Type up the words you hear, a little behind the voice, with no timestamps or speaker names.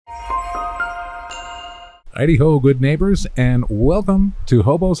Heidi-ho, good neighbors, and welcome to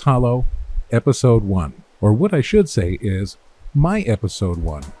Hobo's Hollow, Episode 1. Or what I should say is, my Episode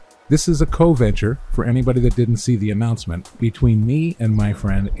 1. This is a co-venture, for anybody that didn't see the announcement, between me and my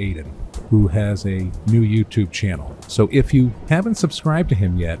friend Aden, who has a new YouTube channel. So if you haven't subscribed to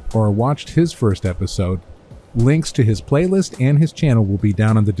him yet, or watched his first episode, links to his playlist and his channel will be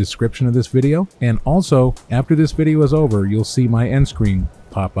down in the description of this video. And also, after this video is over, you'll see my end screen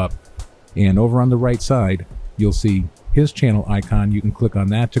pop up. And over on the right side, you'll see his channel icon. You can click on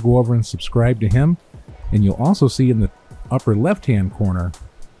that to go over and subscribe to him. And you'll also see in the upper left-hand corner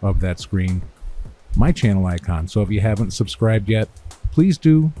of that screen my channel icon. So if you haven't subscribed yet, please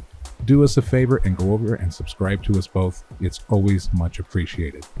do us a favor and go over and subscribe to us both. It's always much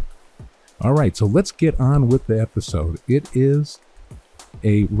appreciated. All right, so let's get on with the episode. It is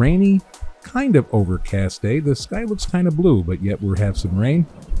a rainy, kind of overcast day. The sky looks kind of blue, but yet we have some rain.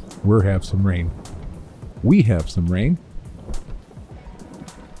 We have some rain.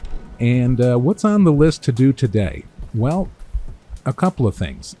 And what's on the list to do today? Well, a couple of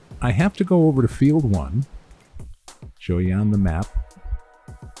things. I have to go over to Field 1, show you on the map.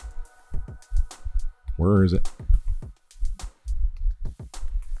 Where is it?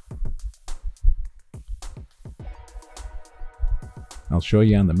 I'll show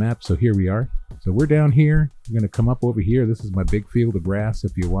you on the map. So here we are. So we're down here. We're going to come up over here. This is my big field of grass.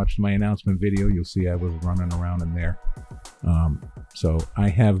 If you watched my announcement video, you'll see I was running around in there. So I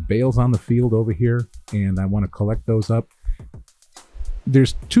have bales on the field over here, and I want to collect those up.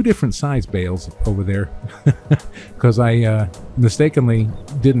 There's two different size bales over there because I mistakenly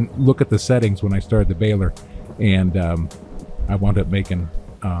didn't look at the settings when I started the baler, and I wound up making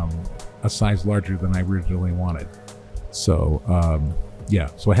a size larger than I originally wanted. So yeah,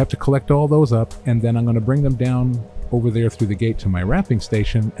 so I have to collect all those up, and then I'm going to bring them down over there through the gate to my wrapping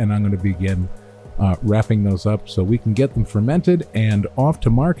station, and I'm going to begin wrapping those up so we can get them fermented and off to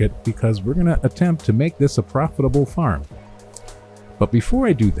market, because we're going to attempt to make this a profitable farm. But before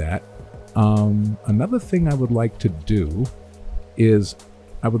I do that, another thing I would like to do is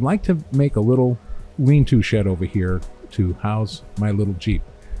I would like to make a little lean-to shed over here to house my little Jeep,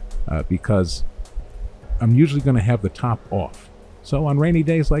 because I'm usually going to have the top off. So on rainy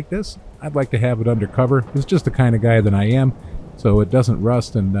days like this, I'd like to have it under cover. It's just the kind of guy that I am, so it doesn't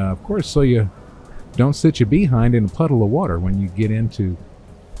rust, and of course, so you don't sit your behind in a puddle of water when you get in to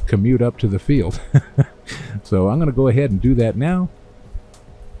commute up to the field. So I'm going to go ahead and do that now.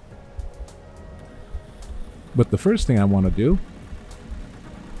 But the first thing I want to do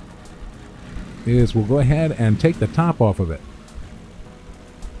is we'll go ahead and take the top off of it.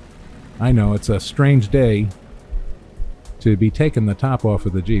 I know it's a strange day to be taking the top off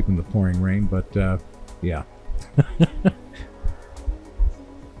of the Jeep in the pouring rain, but yeah.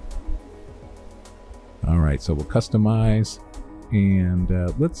 All right, so we'll customize, and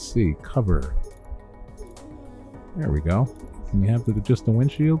let's see, cover. There we go. Can you have just the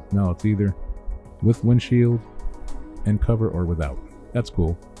windshield? No, it's either with windshield and cover or without. That's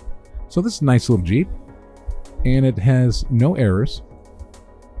cool. So this is a nice little Jeep, and it has no errors.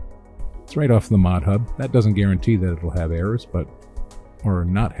 It's right off the mod hub. That doesn't guarantee that it'll have errors, but, or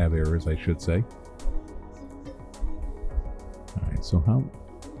not have errors, I should say. All right, so how,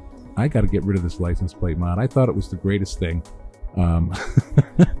 I got to get rid of this license plate mod. I thought it was the greatest thing,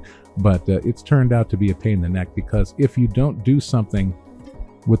 but it's turned out to be a pain in the neck, because if you don't do something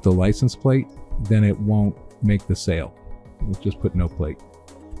with the license plate, then it won't make the sale. Let's just put no plate.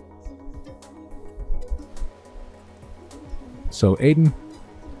 So Aden,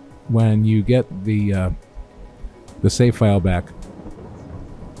 when you get the save file back,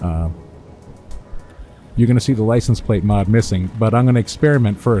 you're going to see the license plate mod missing, but I'm going to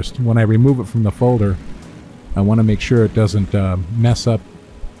experiment first. When I remove it from the folder, I want to make sure it doesn't mess up,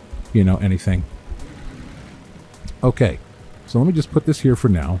 you know, anything. Okay, so let me just put this here for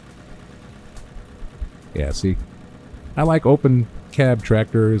now. Yeah, see, I like open cab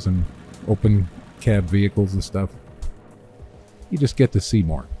tractors and open cab vehicles and stuff. You just get to see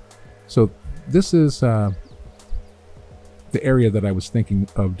more. So this is the area that I was thinking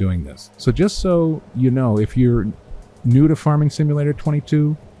of doing this. So just so you know, if you're new to Farming Simulator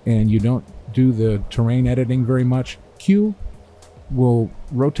 22 and you don't do the terrain editing very much, Q will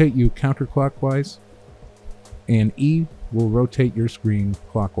rotate you counterclockwise, and E will rotate your screen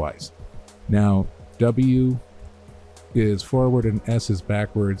clockwise. Now, W is forward and S is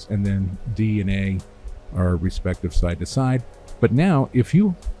backwards, and then D and A are respective side to side. But now, if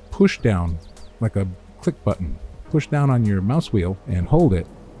you push down, like a click button, push down on your mouse wheel and hold it,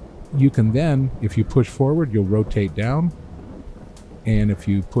 you can then, if you push forward, you'll rotate down, and if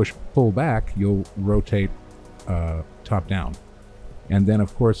you pull back, you'll rotate top down. And then,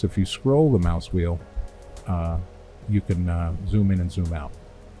 of course, if you scroll the mouse wheel, you can zoom in and zoom out.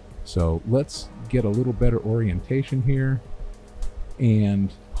 So let's get a little better orientation here.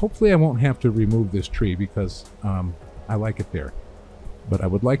 And hopefully I won't have to remove this tree because I like it there. But I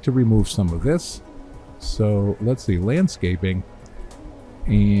would like to remove some of this. So let's see, landscaping.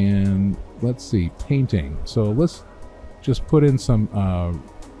 And let's see, painting. So let's just put in some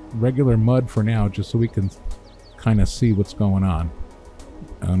regular mud for now, just so we can kind of see what's going on.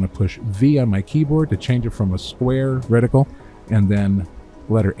 I'm going to push V on my keyboard to change it from a square reticle, and then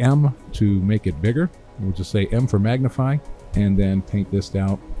letter M to make it bigger. We'll just say M for magnify, and then paint this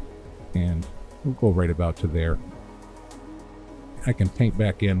out, and we'll go right about to there. I can paint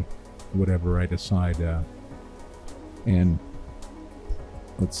back in whatever I decide, and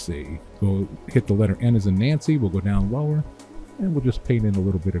let's see, go hit the letter N as in Nancy. We'll go down lower, and we'll just paint in a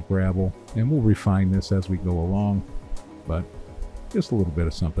little bit of gravel, and we'll refine this as we go along, but just a little bit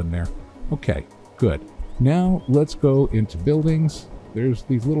of something there. Okay, good. Now let's go into buildings. There's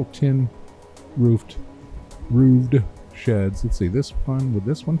these little tin roofed sheds. Let's see, this one, would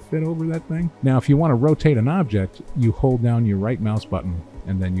this one fit over that thing? Now, if you want to rotate an object, you hold down your right mouse button,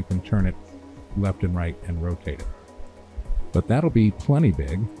 and then you can turn it left and right and rotate it. But that'll be plenty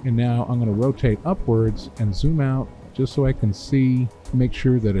big. And now I'm going to rotate upwards and zoom out just so I can see, make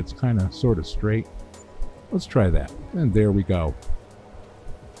sure that it's kind of sort of straight. Let's try that. And there we go.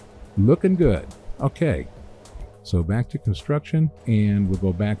 Looking good. Okay. So back to construction, and we'll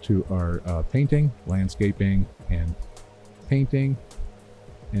go back to our painting, landscaping, and painting.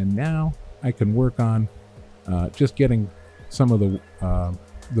 And now I can work on just getting some of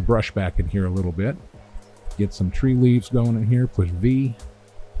the brush back in here a little bit. Get some tree leaves going in here, push V.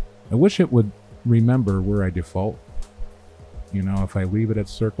 I wish it would remember where I default. You know, if I leave it at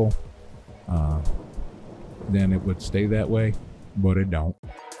circle, then it would stay that way, but it don't.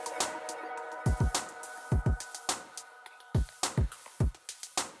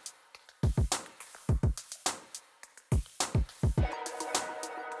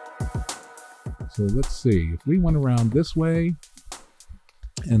 So let's see, if we went around this way,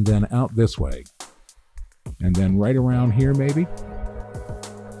 and then out this way, and then right around here maybe.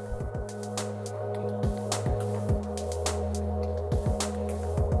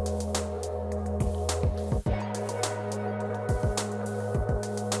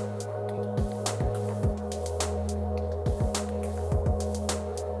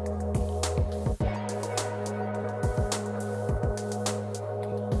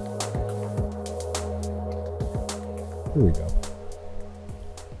 Here we go.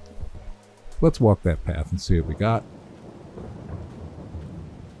 Let's walk that path and see what we got.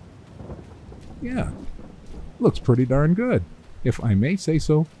 Yeah, looks pretty darn good, if I may say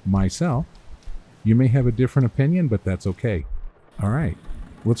so myself. You may have a different opinion, but that's okay. All right,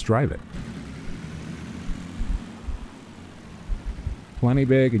 let's drive it. Plenty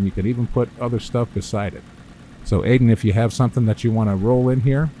big, and you can even put other stuff beside it. So Aden, if you have something that you want to roll in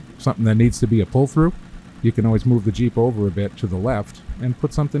here, something that needs to be a pull-through, you can always move the Jeep over a bit to the left and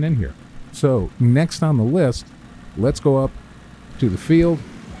put something in here. So next on the list, let's go up to the field.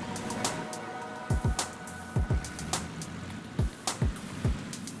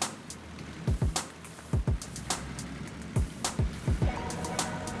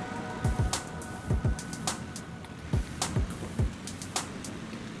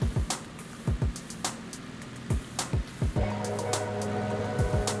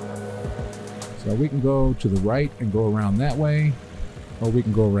 So we can go to the right and go around that way, or we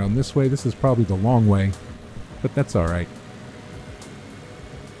can go around this way. This is probably the long way, but that's all right.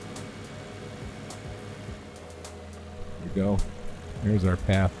 There we go. There's our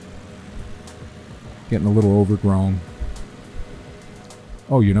path. Getting a little overgrown.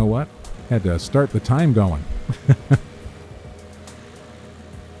 Oh, you know what? Had to start the time going.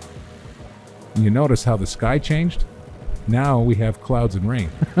 You notice how the sky changed? Now we have clouds and rain.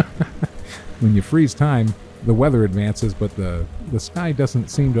 When you freeze time, the weather advances, but the sky doesn't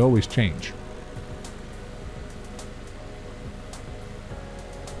seem to always change.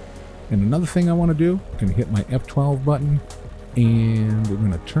 And another thing I want to do, I'm going to hit my F12 button, and we're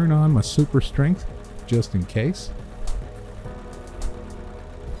going to turn on my super strength, just in case.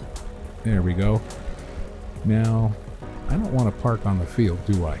 There we go. Now, I don't want to park on the field,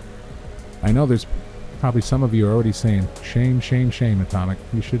 do I? I know there's probably some of you are already saying, shame, shame, shame, Atomic.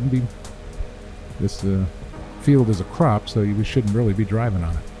 You shouldn't be... This field is a crop, so we shouldn't really be driving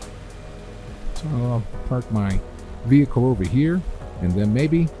on it. So I'll park my vehicle over here, and then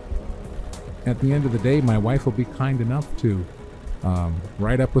maybe at the end of the day, my wife will be kind enough to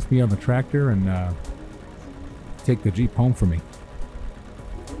ride up with me on the tractor and take the Jeep home for me.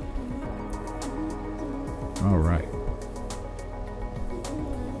 All right.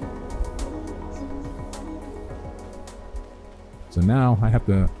 So now I have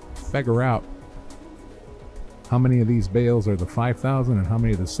to figure out how many of these bales are the 5,000 and how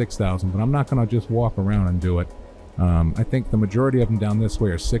many are the 6,000, but I'm not going to just walk around and do it. I think the majority of them down this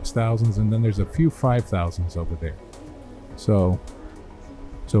way are 6,000s, and then there's a few 5,000s over there. So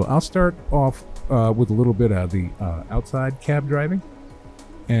I'll start off with a little bit of the outside cab driving,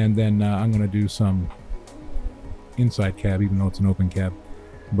 and then I'm going to do some inside cab, even though it's an open cab.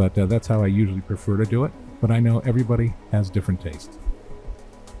 But that's how I usually prefer to do it. But I know everybody has different tastes.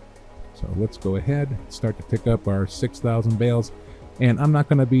 So let's go ahead, start to pick up our 6,000 bales. And I'm not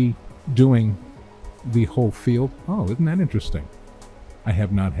going to be doing the whole field. Oh, isn't that interesting? I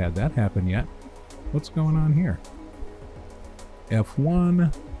have not had that happen yet. What's going on here?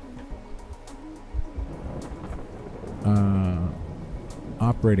 F1.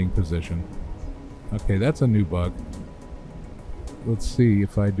 Operating position. Okay, that's a new bug. Let's see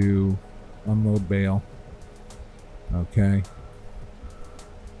if I do unload bale. Okay.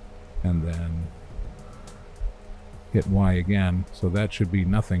 And then hit Y again. So that should be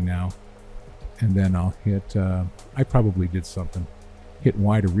nothing now. And then I'll hit, I probably did something. Hit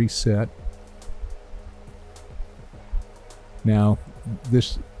Y to reset. Now,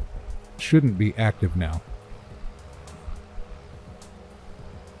 this shouldn't be active now.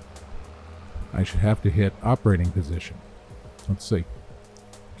 I should have to hit operating position. Let's see.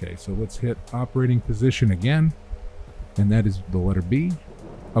 Okay, so let's hit operating position again. And that is the letter B.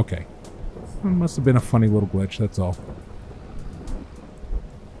 Okay. It must have been a funny little glitch, that's all.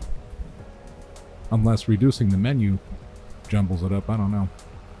 Unless reducing the menu jumbles it up, I don't know.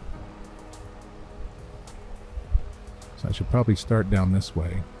 So I should probably start down this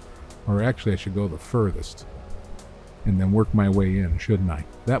way. Or actually I should go the furthest. And then work my way in, shouldn't I?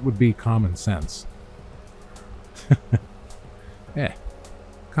 That would be common sense.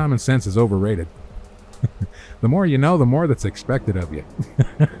 Common sense is overrated. The more you know, the more that's expected of you.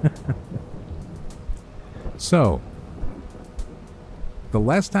 So, the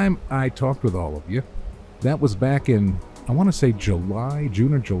last time I talked with all of you, that was back in, I want to say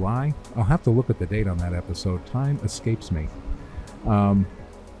June or July. I'll have to look at the date on that episode. Time escapes me. And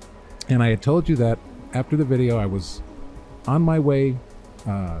I had told you that after the video, I was on my way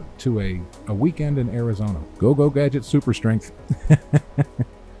to a weekend in Arizona. Go Gadget Super Strength.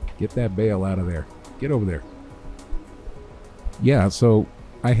 Get that bale out of there. Get over there. Yeah, so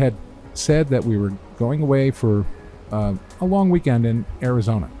I had said that we were going away for a long weekend in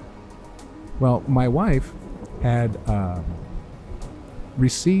Arizona. Well, my wife had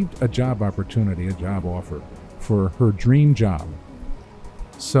received a job opportunity, a job offer for her dream job.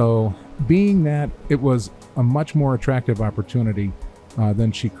 So, being that it was a much more attractive opportunity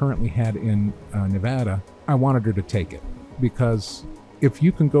than she currently had in Nevada, I wanted her to take it. Because if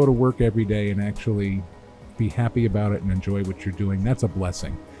you can go to work every day and actually be happy about it and enjoy what you're doing, that's a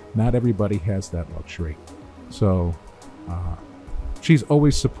blessing. Not everybody has that luxury. So she's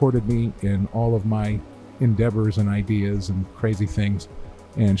always supported me in all of my endeavors and ideas and crazy things.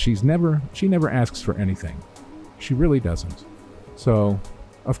 And she never asks for anything. She really doesn't. So,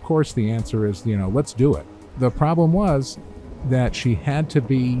 of course, the answer is, let's do it. The problem was that she had to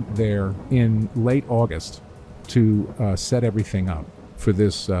be there in late August to set everything up for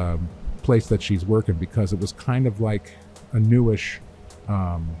this place that she's working, because it was kind of like a newish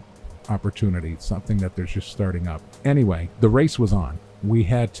opportunity, something that they're just starting up. Anyway, the race was on. We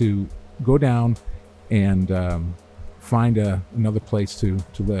had to go down and find another place to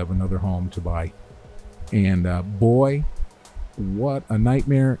live, another home to buy. And boy, what a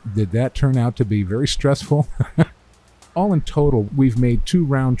nightmare did that turn out to be. Very stressful. All in total, we've made 2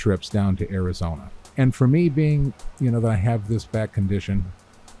 round trips down to Arizona. And for me, being, that I have this back condition,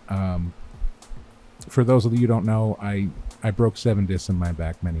 for those of you who don't know, I broke 7 discs in my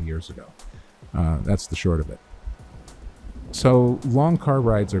back many years ago. That's the short of it. So long car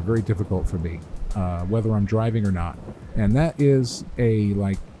rides are very difficult for me, whether I'm driving or not. And that is a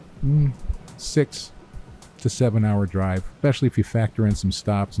 6 to 7 hour drive, especially if you factor in some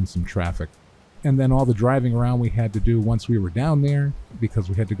stops and some traffic. And then all the driving around we had to do once we were down there, because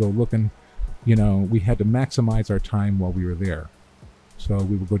we had to go looking, we had to maximize our time while we were there. So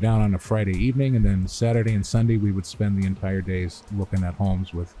we would go down on a Friday evening, and then Saturday and Sunday we would spend the entire days looking at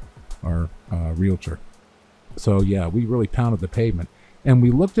homes with our realtor. So yeah, we really pounded the pavement. And we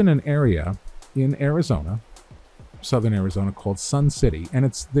looked in an area in Arizona, southern Arizona, called Sun City. And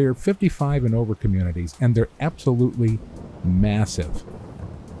they're 55 and over communities, and they're absolutely massive.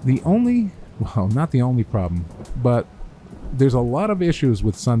 The only well, not the only problem, but there's a lot of issues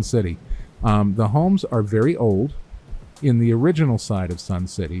with Sun City. The homes are very old in the original side of Sun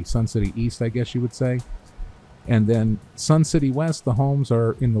City East, I guess you would say. And then Sun City West, the homes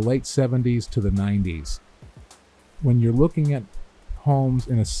are in the late 70s to the 90s. When you're looking at homes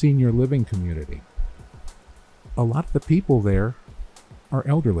in a senior living community, a lot of the people there are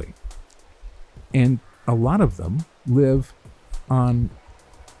elderly. And a lot of them live on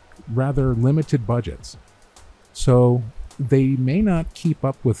rather limited budgets. So they may not keep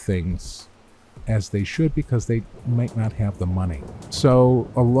up with things as they should because they might not have the money. So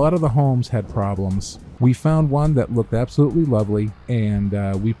a lot of the homes had problems. We found one that looked absolutely lovely, and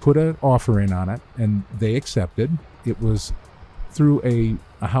we put an offer in on it, and they accepted. It was through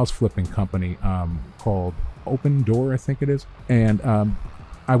a house flipping company called Open Door, I think it is. And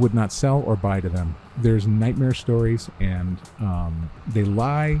I would not sell or buy to them. There's nightmare stories, and they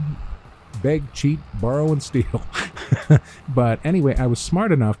lie, beg, cheat, borrow, and steal. But anyway, I was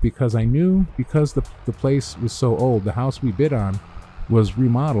smart enough because I knew, because the place was so old, the house we bid on was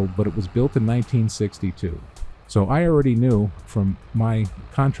remodeled, but it was built in 1962. So I already knew from my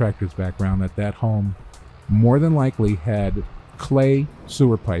contractor's background that that home more than likely had clay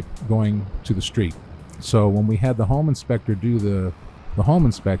sewer pipe going to the street. So when we had the home inspector do the home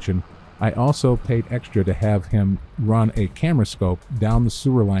inspection, I also paid extra to have him run a camera scope down the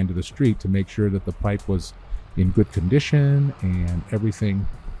sewer line to the street to make sure that the pipe was in good condition and everything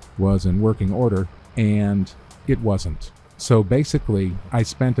was in working order, and it wasn't. So basically, I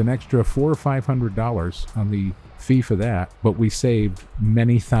spent an extra $400 or $500 on the fee for that, but we saved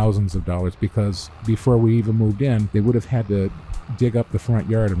many thousands of dollars because before we even moved in, they would have had to dig up the front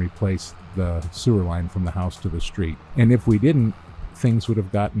yard and replace the sewer line from the house to the street. And if we didn't, things would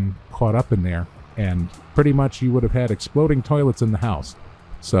have gotten caught up in there, and pretty much you would have had exploding toilets in the house.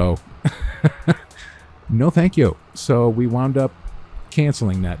 So no thank you. So we wound up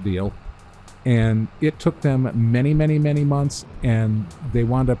canceling that deal, and it took them many months, and they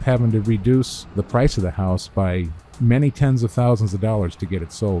wound up having to reduce the price of the house by many tens of thousands of dollars to get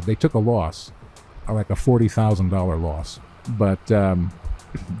it sold. They took a loss, like a $40,000 loss. But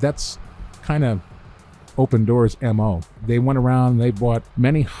that's kind of Open Doors MO. They went around and they bought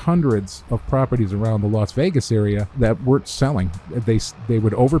many hundreds of properties around the Las Vegas area that weren't selling. They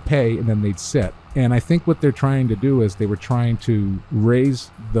would overpay and then they'd sit. And I think what they're trying to do is they were trying to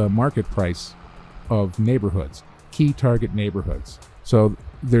raise the market price of neighborhoods, key target neighborhoods. So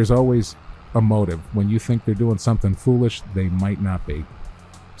there's always a motive. When you think they're doing something foolish, they might not be.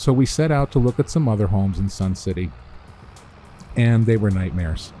 So we set out to look at some other homes in Sun City, and they were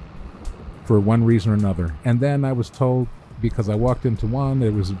nightmares for one reason or another. And then I was told, because I walked into one,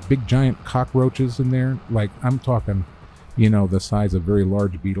 there was big giant cockroaches in there, like I'm talking, the size of very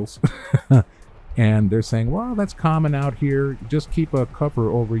large beetles. And they're saying, well, that's common out here. Just keep a cover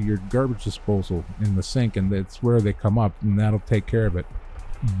over your garbage disposal in the sink, and that's where they come up, and that'll take care of it.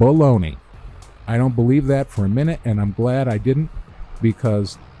 Baloney. I don't believe that for a minute, and I'm glad I didn't,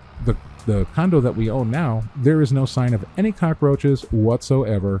 because the condo that we own now, there is no sign of any cockroaches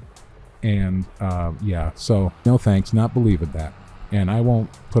whatsoever. And so no thanks, not believing that. And I won't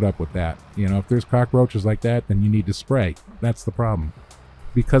put up with that. If there's cockroaches like that, then you need to spray. That's the problem.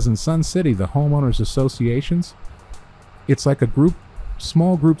 Because in Sun City, the homeowners associations, it's like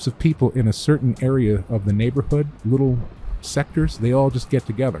small groups of people in a certain area of the neighborhood, little sectors. They all just get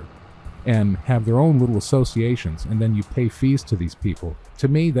together and have their own little associations, and then you pay fees to these people. To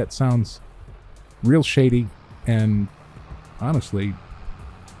me, that sounds real shady and honestly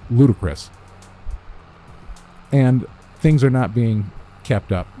ludicrous. And things are not being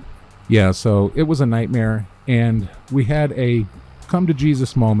kept up. Yeah, so it was a nightmare, and we had a come to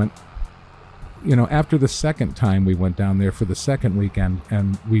Jesus moment, after the second time we went down there for the second weekend,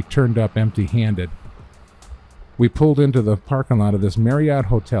 and we turned up empty-handed. We pulled into the parking lot of this Marriott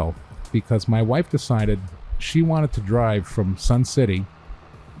hotel because my wife decided she wanted to drive from Sun City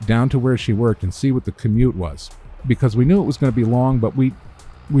down to where she worked and see what the commute was, because we knew it was going to be long, but we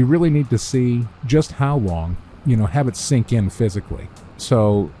really need to see just how long, have it sink in physically.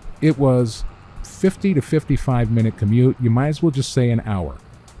 So it was 50 to 55 minute commute. You might as well just say an hour,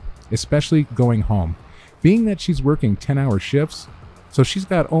 especially going home. Being that she's working 10-hour shifts, so she's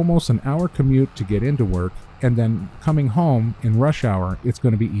got almost an hour commute to get into work, and then coming home in rush hour, it's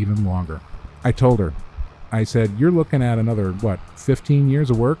going to be even longer. I told her, I said, you're looking at another, 15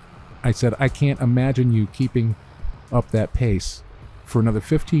 years of work? I said, I can't imagine you keeping up that pace for another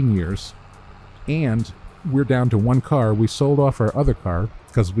 15 years, and we're down to one car. We sold off our other car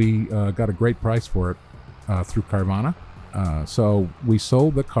because we got a great price for it through Carvana. So we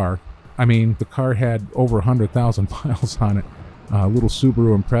sold the car, I mean, the car had over 100,000 miles on it, a little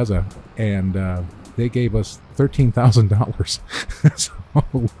Subaru Impreza, and they gave us $13,000. So a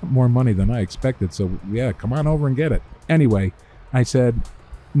lot more money than I expected. So yeah, come on over and get it. Anyway, I said,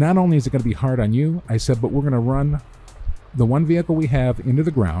 not only is it going to be hard on you, I said, but we're going to run the one vehicle we have into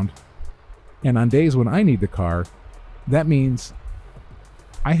the ground. And on days when I need the car, that means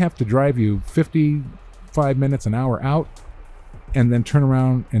I have to drive you 55 minutes, an hour out, and then turn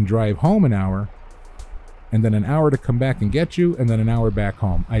around and drive home an hour, and then an hour to come back and get you, and then an hour back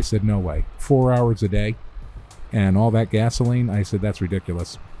home. I said, no way. 4 hours a day and all that gasoline. I said, that's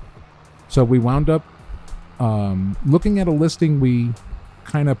ridiculous. So we wound up looking at a listing we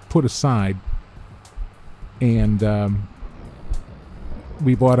kind of put aside, and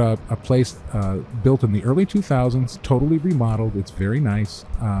we bought a place built in the early 2000s, totally remodeled. It's very nice.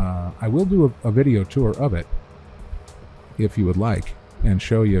 I will do a video tour of it if you would like, and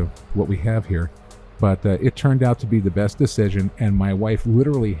show you what we have here. But it turned out to be the best decision, and my wife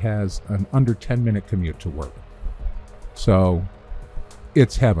literally has an under 10-minute commute to work. So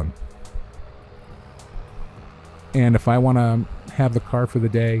it's heaven. And if I want to have the car for the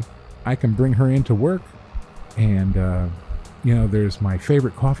day, I can bring her into work, and you know, there's my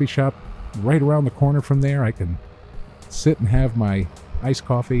favorite coffee shop right around the corner from there. I can sit and have my iced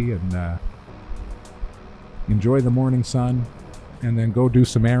coffee and enjoy the morning sun, and then go do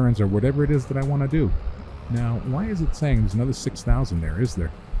some errands or whatever it is that I want to do. Now, why is it saying there's another 6,000 there, is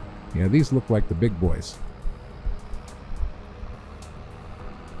there? Yeah, these look like the big boys.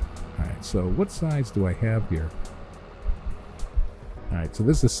 Alright, so what size do I have here? Alright, so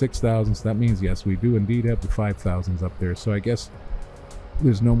this is 6,000, so that means, yes, we do indeed have the 5,000s up there. So I guess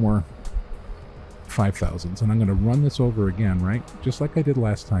there's no more 5,000s. And I'm going to run this over again, right? Just like I did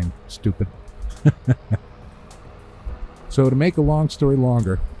last time, stupid. So to make a long story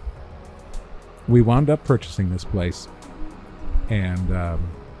longer, we wound up purchasing this place. And,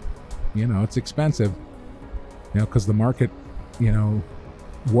 you know, it's expensive. You know, because the market, you know,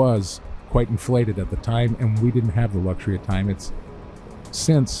 was quite inflated at the time, and we didn't have the luxury of time. It's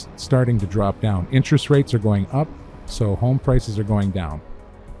since starting to drop down. Interest rates are going up, so home prices are going down,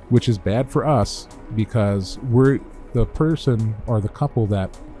 which is bad for us because we're the person or the couple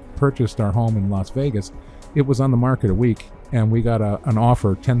that purchased our home in Las Vegas. It was on the market a week, and we got an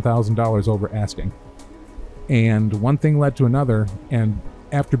offer $10,000 over asking. And one thing led to another, and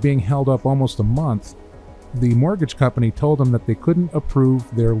after being held up almost a month, the mortgage company told them that they couldn't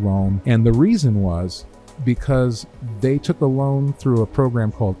approve their loan. And the reason was because they took a loan through a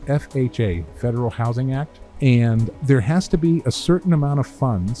program called FHA, Federal Housing Act, and there has to be a certain amount of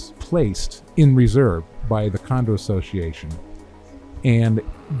funds placed in reserve by the condo association. And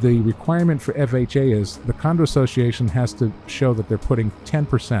the requirement for FHA is the condo association has to show that they're putting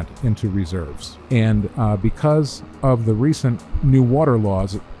 10% into reserves. And because of the recent new water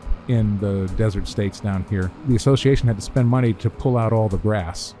laws in the desert states down here, the association had to spend money to pull out all the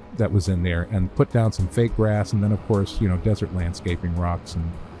grass that was in there and put down some fake grass, and then of course, you know, desert landscaping, rocks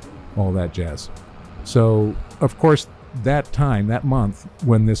and all that jazz. So of course, that month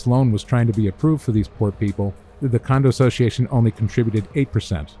when this loan was trying to be approved for these poor people, the condo association only contributed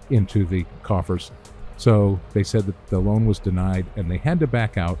 8% into the coffers. So they said that the loan was denied and they had to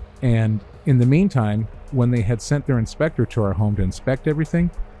back out. And in the meantime, when they had sent their inspector to our home to inspect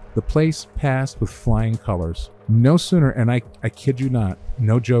everything, the place passed with flying colors. No sooner, and I kid you not,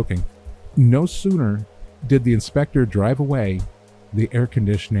 no joking, no sooner did the inspector drive away, the air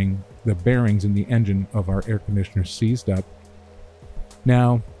conditioning, the bearings in the engine of our air conditioner seized up.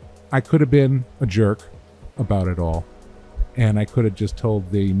 Now, I could have been a jerk about it all, and I could have just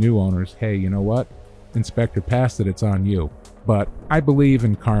told the new owners, hey, you know what? Inspector passed it, it's on you. But I believe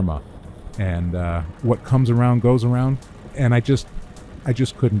in karma, and what comes around goes around, and I just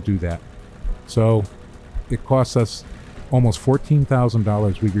couldn't do that. So it cost us almost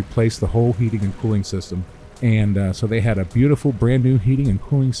 $14,000. We replaced the whole heating and cooling system. And so they had a beautiful brand new heating and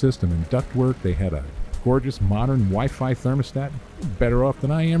cooling system and ductwork. They had a gorgeous modern Wi-Fi thermostat. Better off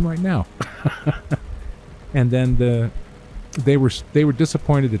than I am right now. And then they were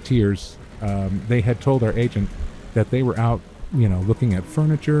disappointed to tears. They had told our agent that they were out, you know, looking at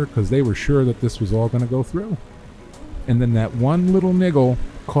furniture because they were sure that this was all going to go through. And then that one little niggle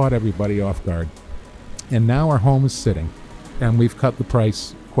caught everybody off guard. And now our home is sitting, and we've cut the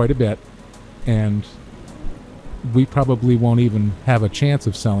price quite a bit, and we probably won't even have a chance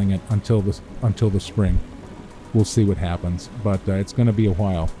of selling it until the spring. We'll see what happens, but it's going to be a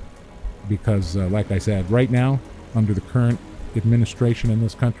while because, like I said, right now, under the current administration in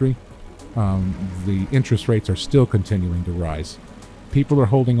this country, the interest rates are still continuing to rise. people are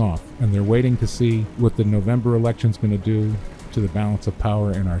holding off, and they're waiting to see what the November election's going to do to the balance of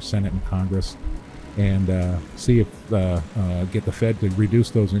power in our Senate and Congress, and see if get the Fed to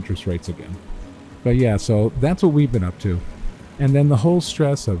reduce those interest rates again. But yeah, so that's what we've been up to. And then the whole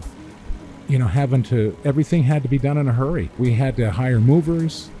stress of, everything had to be done in a hurry. We had to hire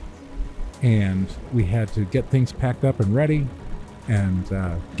movers, and we had to get things packed up and ready, and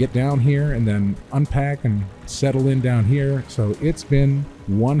get down here, and then unpack and settle in down here. So it's been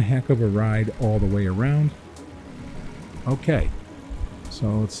one heck of a ride all the way around. Okay, so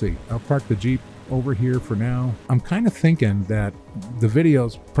let's see. I'll park the Jeep over here for now. I'm kind of thinking that the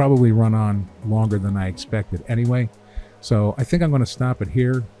videos probably run on longer than I expected anyway. So I think I'm going to stop it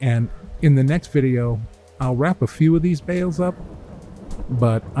here. And in the next video, I'll wrap a few of these bales up,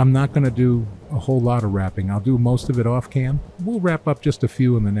 but I'm not going to do a whole lot of wrapping. I'll do most of it off cam. We'll wrap up just a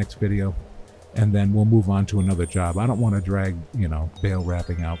few in the next video, and then we'll move on to another job. I don't want to drag, bale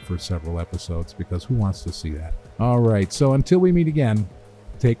wrapping out for several episodes, because who wants to see that? All right, so until we meet again,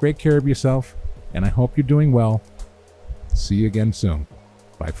 take great care of yourself, and I hope you're doing well. See you again soon.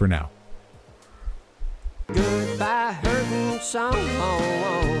 Bye for now. Goodbye, hurting song.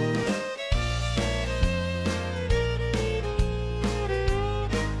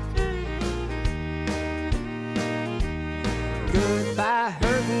 Goodbye,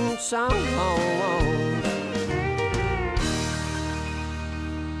 hurting song.